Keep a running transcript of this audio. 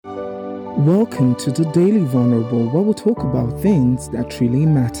Welcome to the Daily Vulnerable, where we'll talk about things that really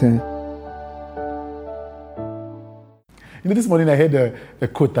matter. This morning I heard a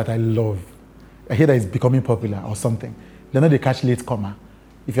quote that I love. I hear that it's becoming popular or something. They know they catch late comer.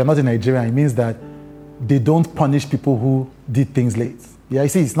 If you're not in Nigeria, it means that they don't punish people who did things late. Yeah, you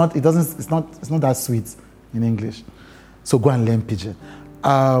see, it's not that sweet in English. So go and learn Pidgin.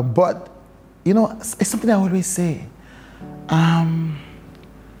 But it's something I always say.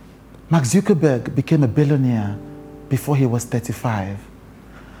 Mark Zuckerberg became a billionaire before he was 35.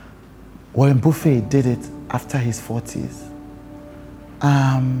 Warren Buffett did it after his 40s.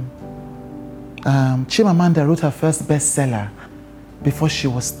 Chimamanda wrote her first bestseller before she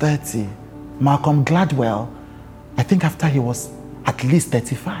was 30. Malcolm Gladwell, I think after he was at least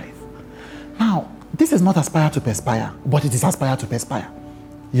 35. Now, this is not aspire to perspire, but it is aspire to perspire.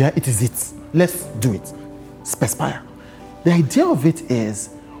 Yeah, it is it. Let's do it. Perspire. The idea of it is,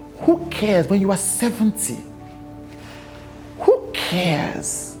 who cares when you are 70? Who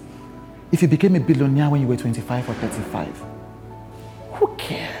cares if you became a billionaire when you were 25 or 35? Who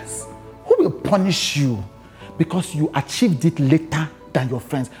cares? Who will punish you because you achieved it later than your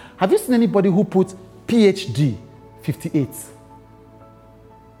friends? Have you seen anybody who put PhD 58?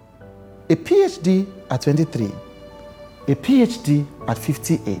 A PhD at 23, a PhD at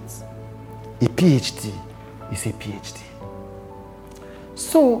 58, a PhD is a PhD.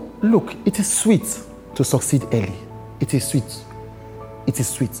 So, look, it is sweet to succeed early. It is sweet. It is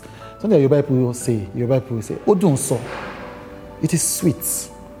sweet. Something your Bible will say, Odun so. It is sweet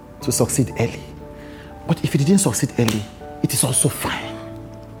to succeed early. But if you didn't succeed early, it is also fine.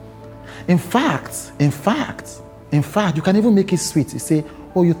 In fact, you can even make it sweet. You say,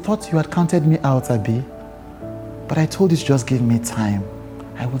 oh, you thought you had counted me out, Abi? But I told you to just give me time.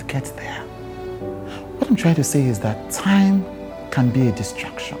 I will get there. What I'm trying to say is that time can be a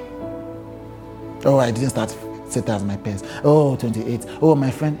distraction. Oh, I didn't start set as my best. Oh, 28. Oh, my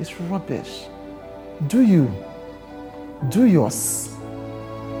friend, it's rubbish. Do you? Do yours.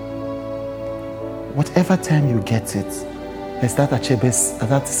 Whatever time you get it, as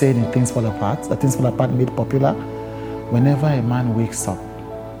that saying things fall apart, that things fall apart made popular. Whenever a man wakes up,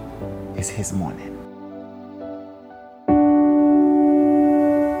 it's his morning.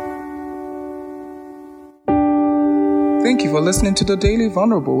 Thank you for listening to the Daily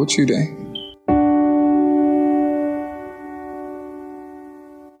Vulnerable with Chude.